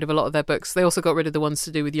and got rid of a lot of their books. They also got rid of the ones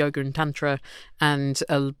to do with yoga and tantra and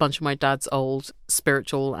a bunch of my dad's old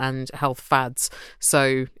spiritual and health fads.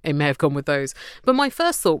 So it may have gone with those. But my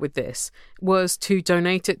first thought with this was to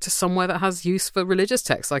donate it to somewhere that has use for religious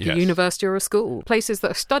texts, like a university or a school. Places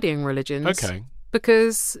that are studying religions. Okay.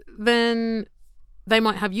 Because then they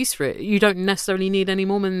might have use for it. You don't necessarily need any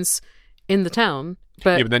Mormons in the town.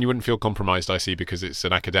 But then you wouldn't feel compromised, I see, because it's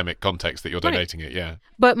an academic context that you're donating it, yeah.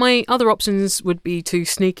 But my other options would be to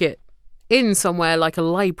sneak it in somewhere like a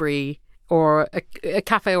library or a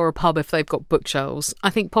cafe or a pub if they've got bookshelves. I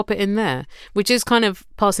think pop it in there, which is kind of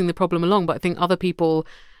passing the problem along, but I think other people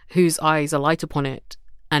whose eyes are light upon it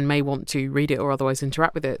and may want to read it or otherwise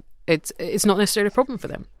interact with it, it's not necessarily a problem for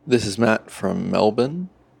them. This is Matt from Melbourne.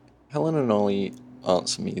 Helen and Ollie,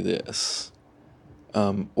 answer me this.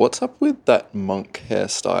 What's up with that monk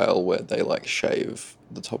hairstyle where they like shave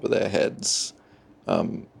the top of their heads?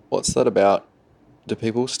 What's that about? Do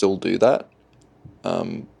people still do that?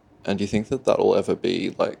 And do you think that that'll ever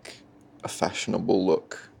be like a fashionable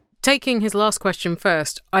look? Taking his last question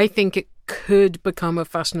first, I think it could become a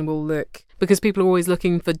fashionable look because people are always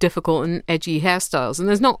looking for difficult and edgy hairstyles, and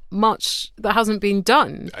there's not much that hasn't been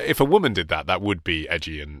done. If a woman did that, that would be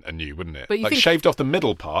edgy and new, wouldn't it? But you like think- shaved off the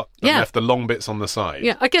middle part and left the long bits on the side.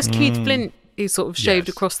 Yeah, I guess Keith Flint, he sort of shaved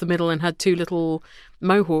across the middle and had two little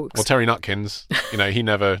mohawks. Well, Terry Nutkins, he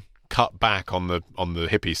never cut back on the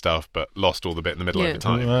hippie stuff, but lost all the bit in the middle over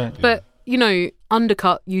time. Right. But,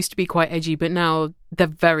 undercut used to be quite edgy, but now they're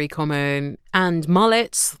very common. And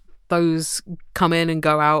mullets, those come in and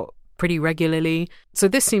go out pretty regularly. So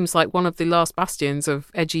this seems like one of the last bastions of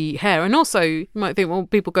edgy hair. And also, you might think, well,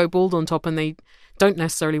 people go bald on top and they don't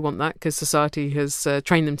necessarily want that because society has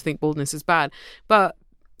trained them to think baldness is bad. But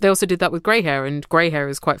they also did that with grey hair, and grey hair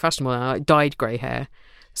is quite fashionable now, like dyed grey hair.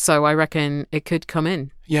 So I reckon it could come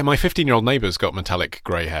in. Yeah, my 15-year-old neighbour's got metallic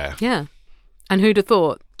grey hair. Yeah. And who'd have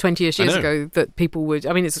thought 20-ish I years know. ago that people would...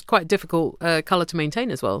 I mean, it's quite a difficult colour to maintain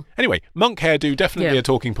as well. Anyway, monk hairdo definitely Yeah. a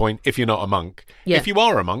talking point if you're not a monk. Yeah. If you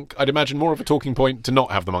are a monk, I'd imagine more of a talking point to not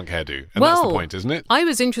have the monk hairdo. And that's the point, isn't it? I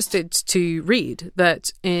was interested to read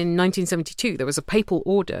that in 1972 there was a papal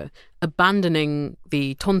order abandoning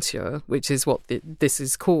the tonsure, which is what this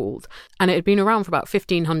is called. And it had been around for about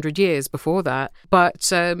 1,500 years before that. But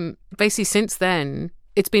basically since then...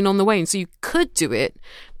 it's been on the wane, so you could do it,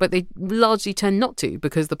 but they largely tend not to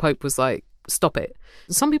because the Pope was like, stop it.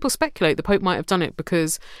 Some people speculate the Pope might have done it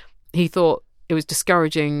because he thought it was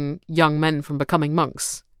discouraging young men from becoming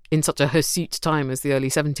monks in such a hirsute time as the early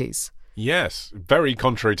 70s. Yes, very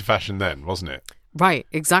contrary to fashion then, wasn't it? Right,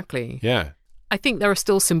 exactly. Yeah. I think there are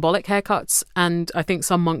still symbolic haircuts, and I think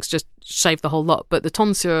some monks just shave the whole lot, but the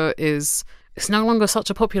tonsure is... it's no longer such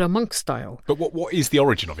a popular monk style. But what is the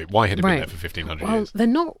origin of it? Why had it been Right. there for 1,500 Well, years? they're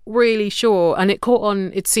not really sure, and it caught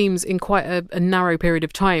on, it seems, in quite a narrow period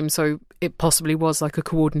of time, so it possibly was like a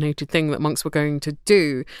coordinated thing that monks were going to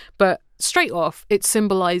do. But straight off, it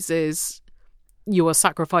symbolises you are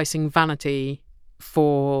sacrificing vanity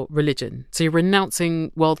for religion. So you're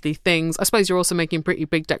renouncing worldly things. I suppose you're also making a pretty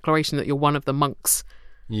big declaration that you're one of the monks,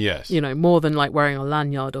 Yes. more than like wearing a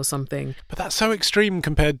lanyard or something. But that's so extreme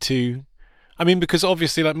compared to... I mean, because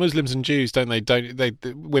obviously, like Muslims and Jews,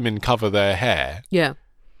 women cover their hair, Yeah.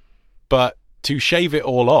 but to shave it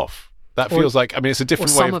all off, that feels like, I mean, it's a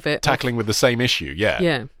different way some of of it tackling with the same issue, yeah.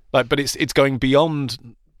 Yeah. Like, but it's going beyond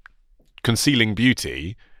concealing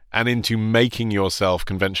beauty and into making yourself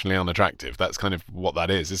conventionally unattractive. That's kind of what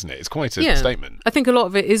that is, isn't it? It's quite a statement. I think a lot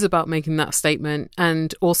of it is about making that statement,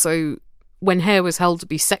 and also when hair was held to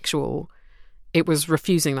be sexual, it was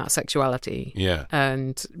refusing that sexuality Yeah.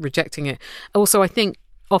 and rejecting it. Also, I think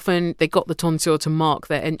often they got the tonsure to mark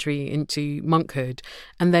their entry into monkhood,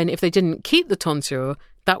 and then if they didn't keep the tonsure,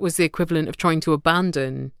 that was the equivalent of trying to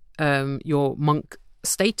abandon your monk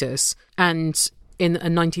status. And in a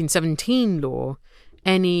 1917 law,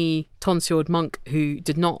 any tonsured monk who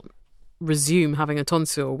did not resume having a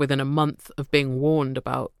tonsure within a month of being warned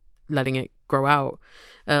about letting it grow out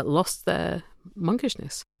lost their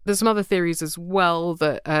monkishness. There's some other theories as well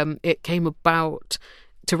that it came about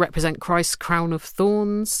to represent Christ's crown of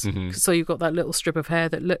thorns. Mm-hmm. So you've got that little strip of hair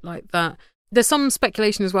that looked like that. There's some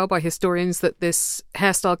speculation as well by historians that this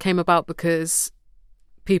hairstyle came about because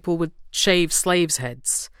people would shave slaves'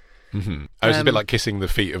 heads. Mm-hmm. It's a bit like kissing the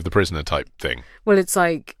feet of the prisoner type thing. Well, it's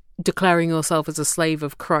like declaring yourself as a slave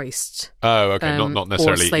of Christ. Oh, okay. Not or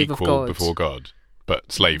necessarily slave of equal God. before God,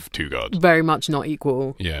 but slave to God. Very much not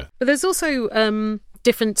equal. Yeah. But there's also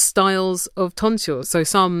different styles of tonsure. So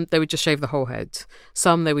some, they would just shave the whole head.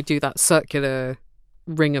 Some, they would do that circular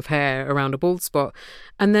ring of hair around a bald spot.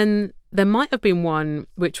 And then there might have been one,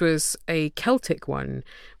 which was a Celtic one,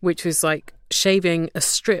 which was like shaving a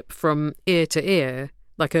strip from ear to ear,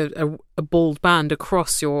 like a bald band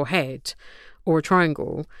across your head or a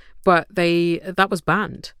triangle. But that was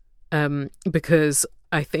banned because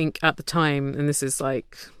I think at the time, and this is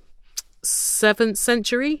like 7th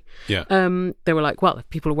century, Yeah. they were like, well, if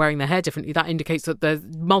people are wearing their hair differently, that indicates that there's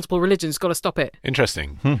multiple religions, got to stop it.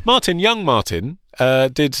 Interesting. Young Martin,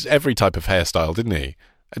 did every type of hairstyle, didn't he?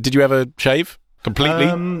 Did you ever shave completely?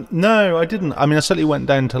 No, I didn't. I mean, I certainly went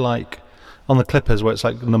down to like on the clippers where it's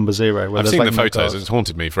like number 0. Where I've there's seen like the no photos. dots. It's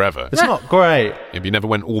haunted me forever. It's not great. Yeah, but you never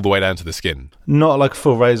went all the way down to the skin. Not like a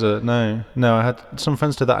full razor. No. I had some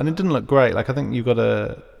friends did that, and it didn't look great. Like I think you've got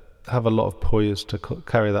to have a lot of poise to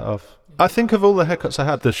carry that off. I think of all the haircuts I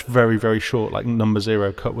had, the very, very short, like number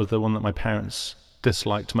 0 cut was the one that my parents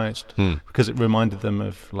disliked most because it reminded them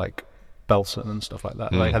of like Belson and stuff like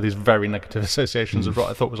that. They had these very negative associations of what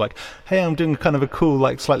I thought was like, hey, I'm doing kind of a cool,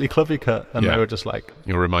 like slightly clubby cut. And they were just like...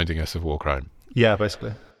 You're reminding us of war crime. Yeah,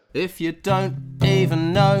 basically. If you don't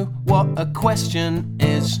even know what a question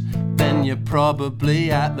is, then you're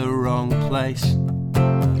probably at the wrong place.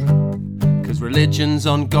 'Cause religion's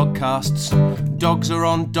on Godcasts, dogs are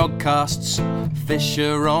on dogcasts, fish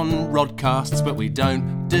are on rodcasts, but we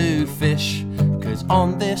don't do fish. 'Cause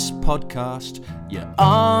on this podcast, you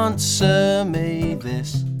answer me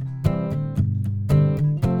this.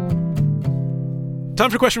 Time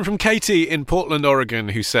for a question from Katie in Portland, Oregon,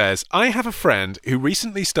 who says, I have a friend who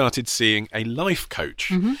recently started seeing a life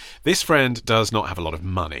coach. This friend does not have a lot of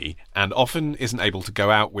money and often isn't able to go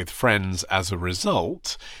out with friends as a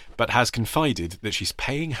result, but has confided that she's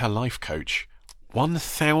paying her life coach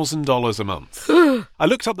 $1,000 a month. I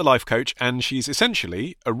looked up the life coach and she's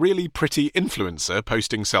essentially a really pretty influencer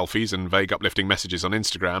posting selfies and vague uplifting messages on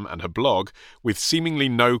Instagram and her blog with seemingly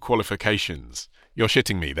no qualifications. You're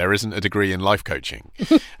shitting me. There isn't a degree in life coaching.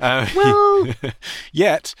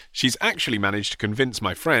 Yet, she's actually managed to convince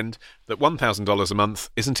my friend that $1,000 a month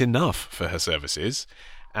isn't enough for her services,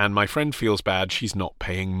 and my friend feels bad she's not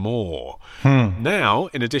paying more. Now,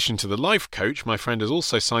 in addition to the life coach, my friend has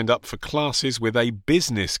also signed up for classes with a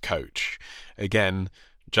business coach. Again,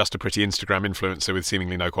 just a pretty Instagram influencer with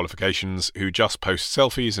seemingly no qualifications who just posts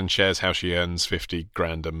selfies and shares how she earns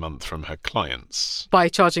 $50,000 a month from her clients. By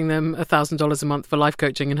charging them $1,000 a month for life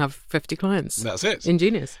coaching and have 50 clients. That's it.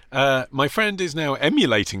 Ingenious. My friend is now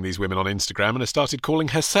emulating these women on Instagram and has started calling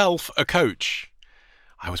herself a coach.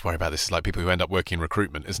 I always worry about this. It's like people who end up working in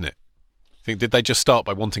recruitment, isn't it? Did they just start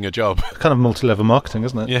by wanting a job? Kind of multi-level marketing,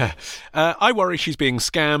 isn't it? Yeah. I worry she's being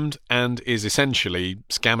scammed and is essentially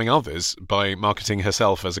scamming others by marketing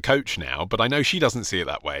herself as a coach now, but I know she doesn't see it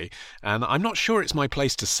that way, and I'm not sure it's my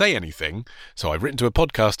place to say anything, so I've written to a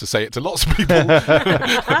podcast to say it to lots of people.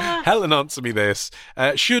 Helen, answer me this.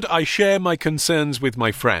 Should I share my concerns with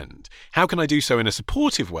my friend? How can I do so in a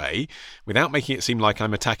supportive way without making it seem like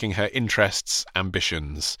I'm attacking her interests,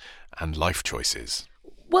 ambitions, and life choices?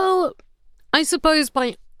 Well, I suppose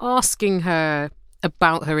by asking her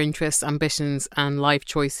about her interests, ambitions, and life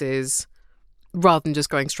choices, rather than just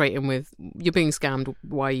going straight in with, you're being scammed,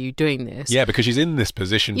 why are you doing this? Yeah, because she's in this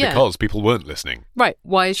position because people weren't listening. Right.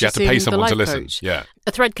 Why is she had to pay someone to listen. Coach? Yeah.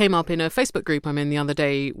 A thread came up in a Facebook group I'm in the other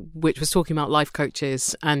day, which was talking about life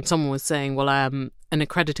coaches, and someone was saying, well, I'm an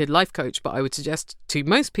accredited life coach, but I would suggest to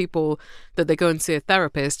most people that they go and see a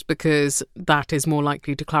therapist because that is more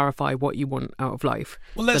likely to clarify what you want out of life.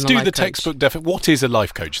 Well, let's do the textbook definition. What is a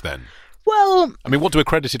life coach then? Well, I mean, what do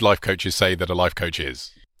accredited life coaches say that a life coach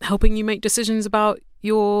is? Helping you make decisions about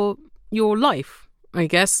your life, I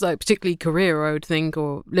guess, like particularly career, I would think,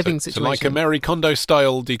 or living situation. So like a Marie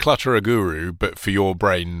Kondo-style declutterer guru, but for your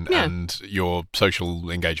brain and your social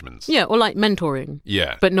engagements. Yeah, or like mentoring.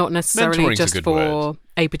 Yeah. But not necessarily just for word.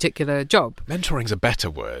 A particular job. Mentoring's a better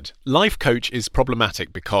word. Life coach is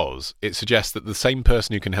problematic because it suggests that the same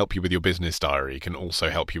person who can help you with your business diary can also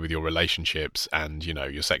help you with your relationships and, you know,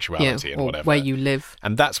 your sexuality and or whatever. Where you live.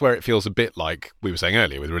 And that's where it feels a bit like we were saying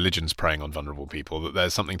earlier with religions preying on vulnerable people, that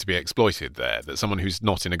there's something to be exploited there, that someone who's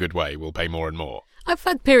not in a good way will pay more and more. I've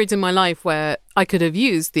had periods in my life where I could have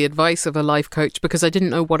used the advice of a life coach because I didn't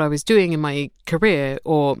know what I was doing in my career,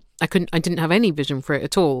 or I didn't have any vision for it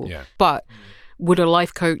at all. Yeah. But would a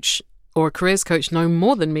life coach or a careers coach know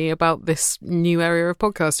more than me about this new area of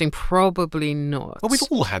podcasting? Probably not. Well, we've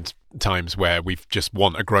all had times where we just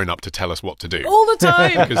want a grown-up to tell us what to do. All the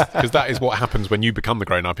time! Because that is what happens when you become the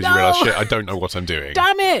grown-up, is you realise, shit, I don't know what I'm doing.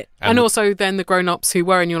 Damn it! And also then the grown-ups who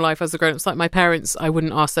were in your life as the grown-ups, like my parents, I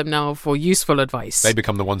wouldn't ask them now for useful advice. They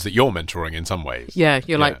become the ones that you're mentoring in some ways. Yeah,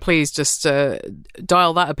 you're like, please just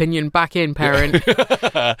dial that opinion back in, parent.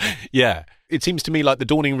 Yeah. It seems to me like the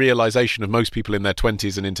dawning realisation of most people in their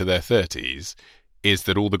 20s and into their 30s is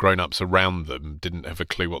that all the grown-ups around them didn't have a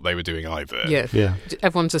clue what they were doing either. Yeah.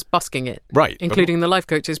 Everyone's just busking it. Right. Including the life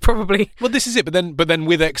coaches, probably. Well, this is it. But then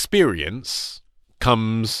with experience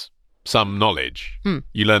comes some knowledge.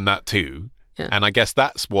 You learn that too. Yeah. And I guess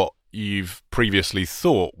that's what you've previously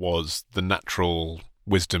thought was the natural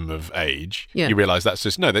wisdom of age. Yeah. You realise that's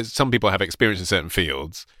just, some people have experience in certain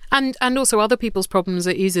fields. And also other people's problems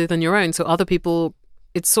are easier than your own. So other people,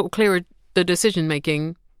 it's sort of clearer, the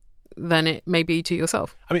decision-making than it may be to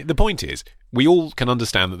yourself. I mean, the point is, we all can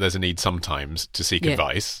understand that there's a need sometimes to seek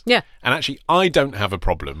advice. Yeah. And actually, I don't have a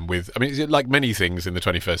problem with, I mean, like many things in the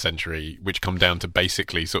 21st century, which come down to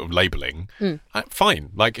basically sort of labelling, fine.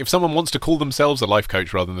 Like, if someone wants to call themselves a life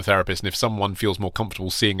coach rather than a therapist, and if someone feels more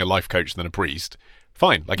comfortable seeing a life coach than a priest,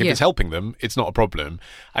 fine. Like, if it's helping them, it's not a problem.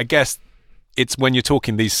 I guess it's when you're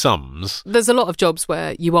talking these sums. There's a lot of jobs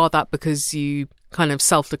where you are that because you kind of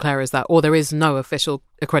self-declare as that, or there is no official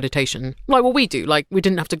accreditation. Like what we do. Like, we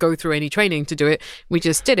didn't have to go through any training to do it. We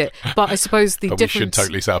just did it. But I suppose the difference... we should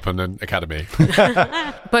totally set up an academy.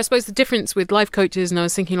 But I suppose the difference with life coaches, and I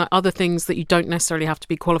was thinking like other things that you don't necessarily have to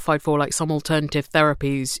be qualified for, like some alternative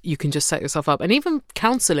therapies, you can just set yourself up. And even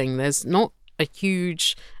counselling, there's not a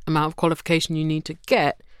huge amount of qualification you need to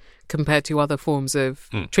get compared to other forms of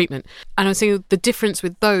treatment. And I was thinking the difference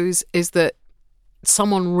with those is that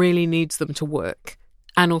someone really needs them to work.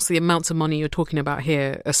 And also the amounts of money you're talking about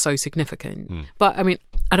here are so significant. But I mean,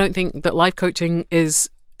 I don't think that life coaching is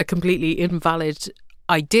a completely invalid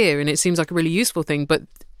idea, and it seems like a really useful thing. But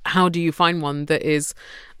how do you find one that is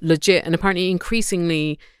legit? And apparently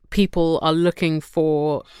increasingly people are looking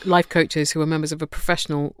for life coaches who are members of a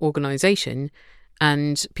professional organisation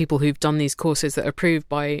and people who've done these courses that are approved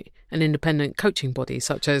by an independent coaching body,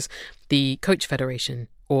 such as the Coach Federation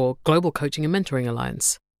or Global Coaching and Mentoring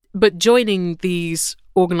Alliance. But joining these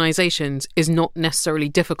organisations is not necessarily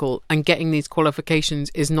difficult, and getting these qualifications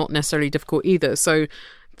is not necessarily difficult either. So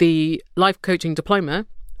the Life Coaching Diploma,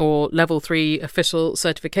 or Level 3 official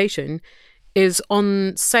certification, is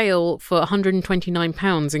on sale for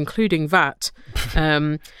 £129, including VAT.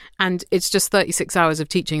 And it's just 36 hours of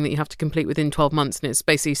teaching that you have to complete within 12 months, and it's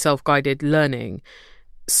basically self-guided learning.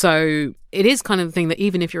 So it is kind of the thing that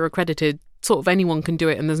even if you're accredited, sort of anyone can do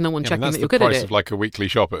it, and there's no one checking that you're good at it. That's the price of like a weekly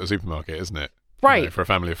shop at a supermarket, isn't it? Right. You know, for a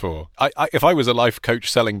family of four. If I was a life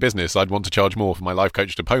coach selling business, I'd want to charge more for my life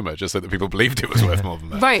coach diploma just so that people believed it was worth more than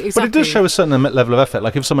that. Right, exactly. But it does show a certain level of effort.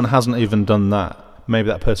 Like if someone hasn't even done that, maybe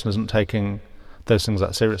that person isn't taking those things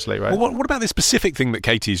that seriously, right? Well, what about this specific thing that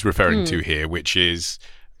Katie's referring to here, which is,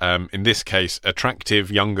 in this case, attractive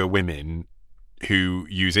younger women who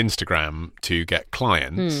use Instagram to get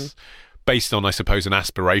clients based on, I suppose, an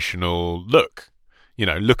aspirational look. You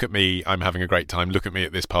know, look at me, I'm having a great time. Look at me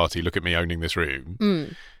at this party. Look at me owning this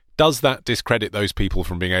room. Does that discredit those people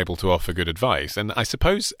from being able to offer good advice? And I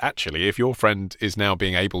suppose, actually, if your friend is now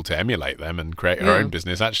being able to emulate them and create her own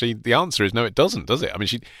business, actually, the answer is no, it doesn't, does it? I mean,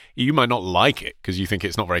 you might not like it because you think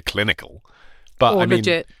it's not very clinical. But or I mean,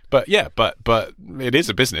 legit. But yeah, but it is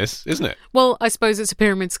a business, isn't it? Well, I suppose it's a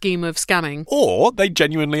pyramid scheme of scamming. Or they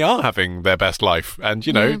genuinely are having their best life, and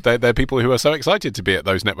you know they're people who are so excited to be at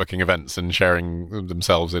those networking events and sharing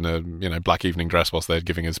themselves in a black evening dress whilst they're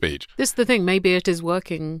giving a speech. This is the thing. Maybe it is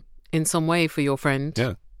working in some way for your friend.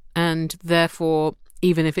 Yeah. And therefore,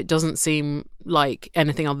 even if it doesn't seem like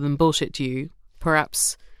anything other than bullshit to you,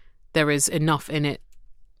 perhaps there is enough in it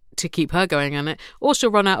to keep her going on it, or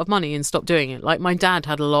she'll run out of money and stop doing it. Like my dad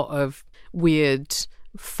had a lot of weird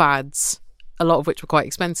fads, a lot of which were quite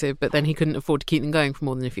expensive, but then he couldn't afford to keep them going for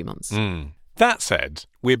more than a few months. That said,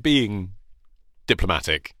 we're being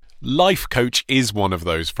diplomatic. Life coach is one of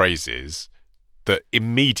those phrases that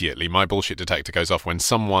immediately my bullshit detector goes off when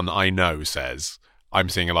someone I know says, I'm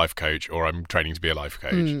seeing a life coach or I'm training to be a life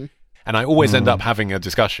coach. And I always end up having a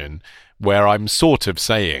discussion where I'm sort of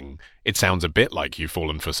saying, it sounds a bit like you've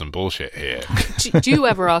fallen for some bullshit here. Do you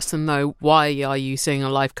ever ask them, though, why are you seeing a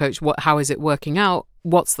life coach? How is it working out?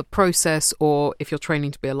 What's the process? Or if you're training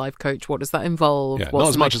to be a life coach, what does that involve? Yeah, What's not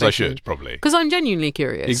as the much as I motivation? should, probably. Because I'm genuinely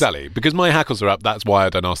curious. Exactly. Because my hackles are up, that's why I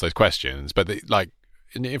don't ask those questions. But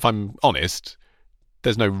if I'm honest,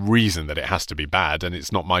 there's no reason that it has to be bad, and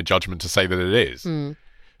it's not my judgment to say that it is.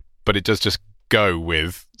 But it does just go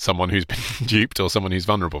with someone who's been duped or someone who's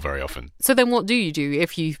vulnerable very often. So then what do you do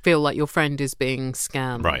if you feel like your friend is being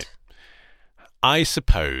scammed? Right. I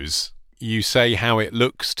suppose you say how it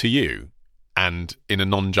looks to you and in a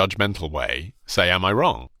non-judgmental way say, am I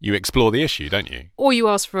wrong? You explore the issue, don't you? Or you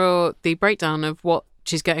ask for the breakdown of what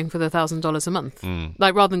she's getting for the $1,000 a month.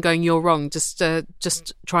 Like rather than going, you're wrong, just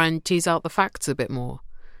try and tease out the facts a bit more.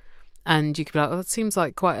 And you could be like, oh, that seems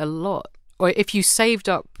like quite a lot. Or if you saved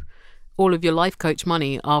up all of your life coach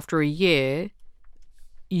money after a year,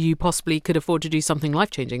 you possibly could afford to do something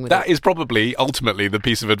life-changing with it. That is probably ultimately the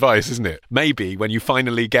piece of advice, isn't it? Maybe when you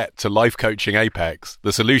finally get to life coaching apex,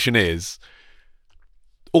 the solution is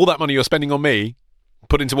all that money you're spending on me,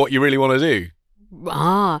 put into what you really want to do.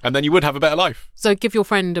 And then you would have a better life. So give your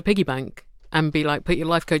friend a piggy bank and be like, put your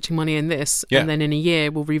life coaching money in this, and then in a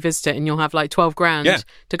year we'll revisit it and you'll have like 12 grand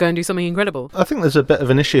to go and do something incredible. I think there's a bit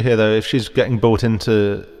of an issue here, though, if she's getting bought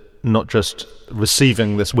into not just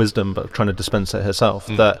receiving this wisdom but trying to dispense it herself.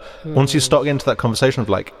 That once you start getting into that conversation of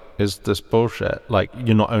like, is this bullshit? Like,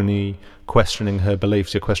 you're not only questioning her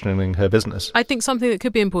beliefs, you're questioning her business. I think something that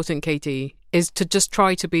could be important, Katie, is to just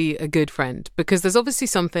try to be a good friend, because there's obviously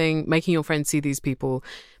something making your friend see these people,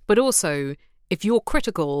 but also if you're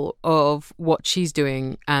critical of what she's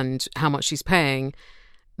doing and how much she's paying,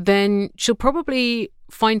 then she'll probably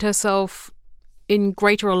find herself in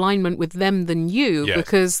greater alignment with them than you,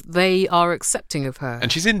 because they are accepting of her.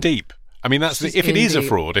 And she's in deep. I mean, if it is a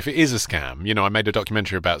fraud, if it is a scam, I made a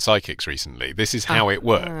documentary about psychics recently. This is how it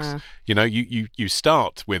works. You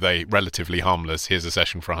start with a relatively harmless, here's a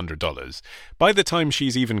session for $100. By the time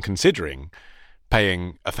she's even considering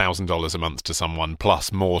paying $1,000 a month to someone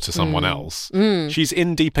plus more to someone else, she's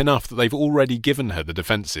in deep enough that they've already given her the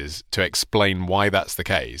defences to explain why that's the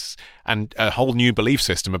case and a whole new belief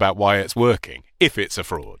system about why it's working, if it's a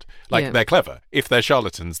fraud. They're clever. If they're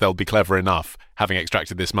charlatans, they'll be clever enough, having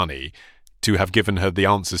extracted this money, to have given her the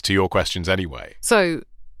answers to your questions anyway. So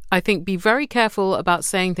I think be very careful about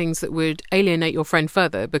saying things that would alienate your friend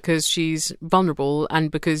further, because she's vulnerable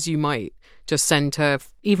and because you might just send her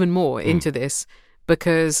even more into this,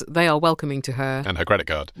 because they are welcoming to her. And her credit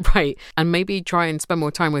card. Right. And maybe try and spend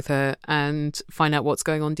more time with her and find out what's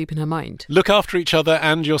going on deep in her mind. Look after each other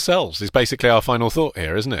and yourselves is basically our final thought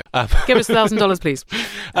here, isn't it? Give us $1,000, please.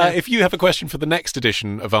 If you have a question for the next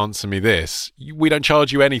edition of Answer Me This, we don't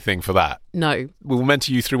charge you anything for that. No. We'll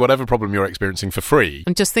mentor you through whatever problem you're experiencing for free.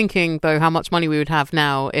 I'm just thinking, though, how much money we would have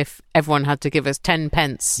now if everyone had to give us 10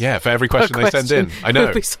 pence. Yeah, for every question they send in. I know.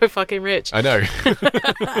 We'd be so fucking rich. I know.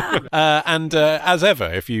 And as ever,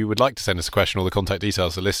 if you would like to send us a question, all the contact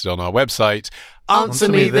details are listed on our website,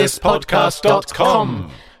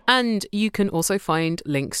 answermethispodcast.com. And you can also find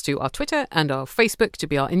links to our Twitter and our Facebook to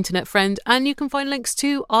be our internet friend, and you can find links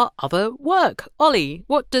to our other work. Ollie,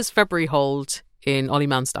 what does February hold in Ollie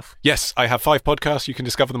Mann stuff? Yes, I have 5 podcasts. You can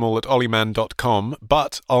discover them all at olliemann.com.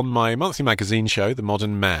 But on my monthly magazine show, The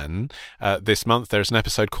Modern Man, this month there's an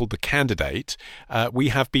episode called The Candidate. We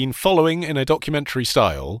have been following, in a documentary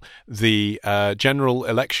style, the general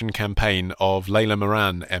election campaign of Layla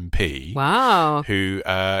Moran MP. Wow. Who,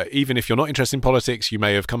 even if you're not interested in politics, you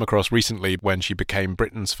may have come across recently when she became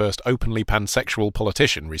Britain's first openly pansexual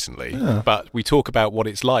politician recently. Yeah. But we talk about what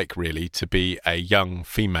it's like, really, to be a young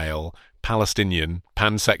female Palestinian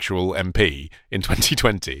pansexual MP in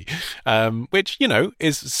 2020, which,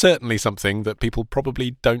 is certainly something that people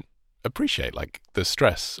probably don't appreciate, like the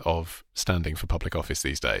stress of standing for public office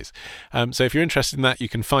these days. So if you're interested in that, you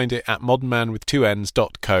can find it at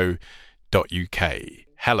modernman.co.uk.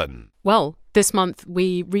 Helen. Well, this month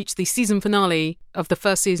we reached the season finale of the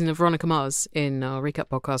first season of Veronica Mars in our recap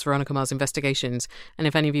podcast, Veronica Mars Investigations. And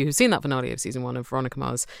if any of you who've seen that finale of season 1 of Veronica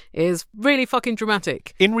Mars, it is really fucking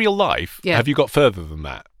dramatic. In real life, have you got further than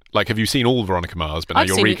that? Like, have you seen all Veronica Mars, but now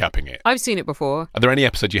you're recapping it? I've seen it before. Are there any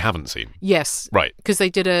episodes you haven't seen? Yes. Right. Because they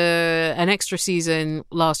did an extra season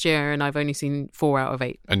last year, and I've only seen 4 out of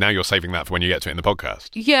 8. And now you're saving that for when you get to it in the podcast?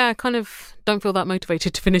 Yeah, I kind of don't feel that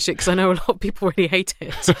motivated to finish it, because I know a lot of people really hate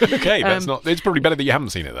it. Okay, it's probably better that you haven't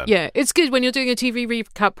seen it then. Yeah, it's good when you're doing a TV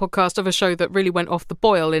recap podcast of a show that really went off the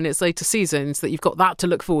boil in its later seasons, that you've got that to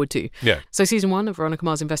look forward to. Yeah. So season 1 of Veronica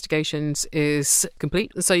Mars Investigations is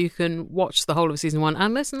complete, so you can watch the whole of season 1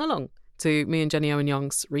 and listen along to me and Jenny Owen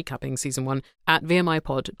Young's recapping season 1 at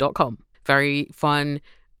vmipod.com. Very fun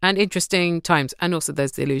and interesting times. And also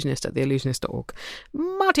there's The Illusionist at theillusionist.org.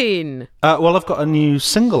 Martin! Well, I've got a new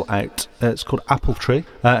single out. It's called Apple Tree.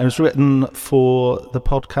 It was written for the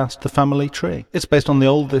podcast The Family Tree. It's based on the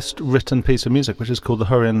oldest written piece of music, which is called the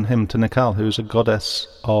Hurrian Hymn to Nikal, who's a goddess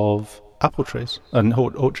of apple trees and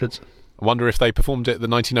orchards. I wonder if they performed it at the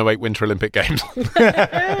 1908 Winter Olympic Games.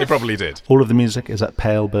 They probably did. All of the music is at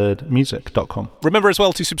palebirdmusic.com. Remember as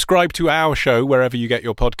well to subscribe to our show wherever you get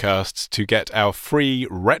your podcasts to get our free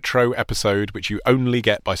retro episode, which you only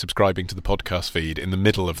get by subscribing to the podcast feed in the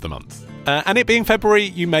middle of the month. And it being February,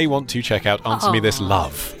 you may want to check out Answer Me This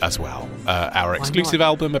Love as well, our exclusive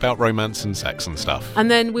album about romance and sex and stuff.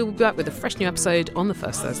 And then we will be back with a fresh new episode on the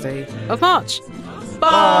first Thursday of March.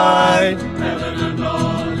 Bye!